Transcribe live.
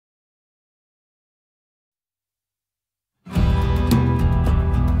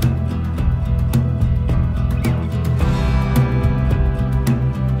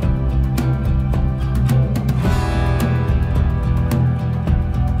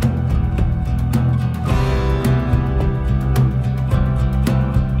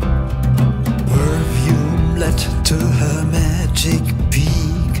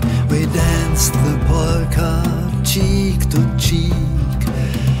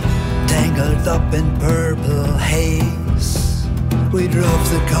wrapped up in purple haze. We drove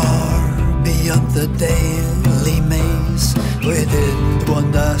the car beyond the daily maze. We didn't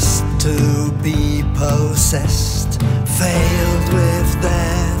want us to be possessed. Failed with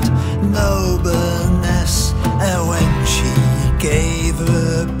that nobleness. And when she gave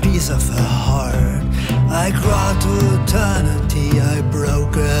a piece of her heart, I cried to eternity, I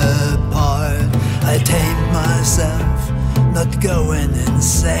broke apart. I tamed myself, not going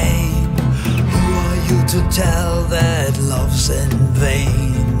insane. Who are you to tell that love's in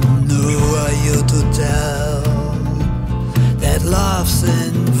vain? Who are you to tell that love's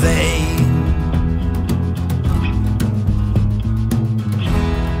in vain?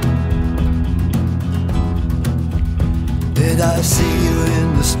 Did I see you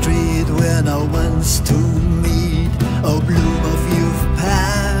in the street when I went to meet? A bloom of youth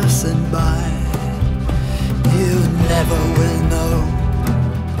passing by. You never will know.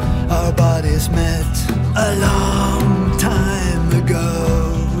 Our bodies met a long time ago.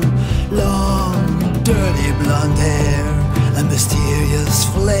 Long, dirty blonde hair, a mysterious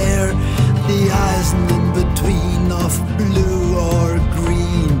flare. The eyes in between of blue or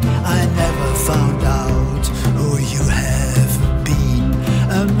green. I never found out who you have been.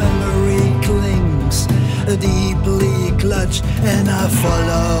 A memory clings, deeply clutched, and I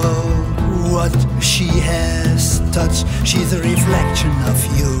follow what she has touched. She's a reflection of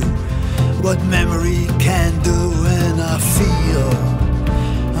you, what memory can do, and I feel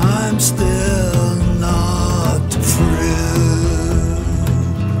I'm still not through.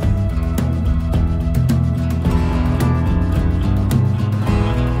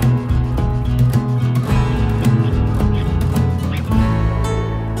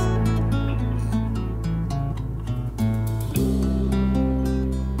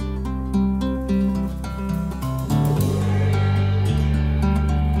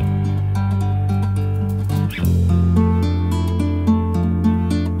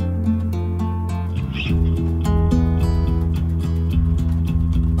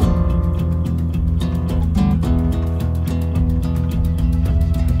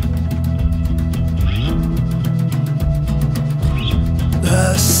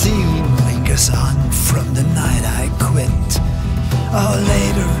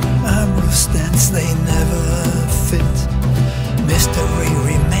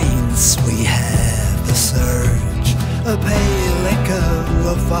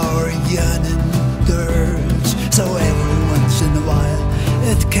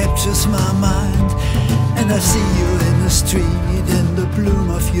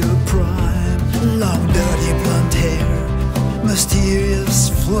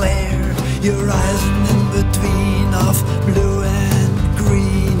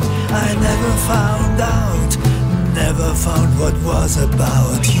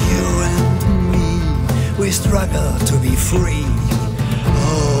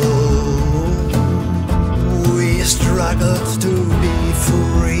 Struggled to be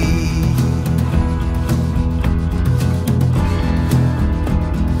free.